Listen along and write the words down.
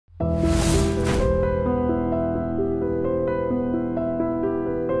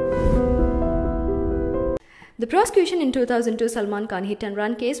The prosecution in 2002 Salman Khan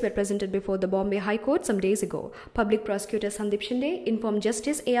hit-and-run case were presented before the Bombay High Court some days ago. Public prosecutor Sandeep Shinde informed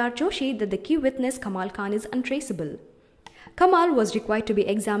Justice A.R. Joshi that the key witness Kamal Khan is untraceable. Kamal was required to be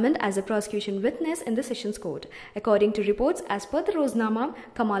examined as a prosecution witness in the Sessions Court. According to reports, as per the Roznama,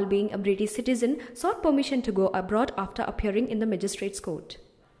 Kamal, being a British citizen, sought permission to go abroad after appearing in the magistrate's court.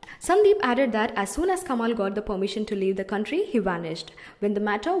 Sandeep added that as soon as Kamal got the permission to leave the country, he vanished, when the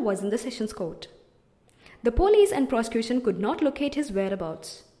matter was in the Sessions Court. The police and prosecution could not locate his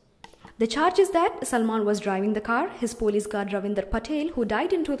whereabouts. The charge is that Salman was driving the car. His police guard Ravinder Patel, who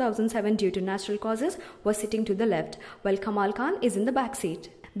died in 2007 due to natural causes, was sitting to the left, while Kamal Khan is in the back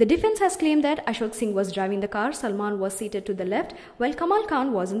seat. The defense has claimed that Ashok Singh was driving the car, Salman was seated to the left, while Kamal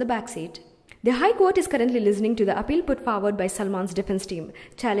Khan was in the back seat. The High Court is currently listening to the appeal put forward by Salman's defense team,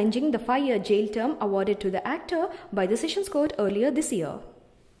 challenging the 5-year jail term awarded to the actor by the Sessions Court earlier this year.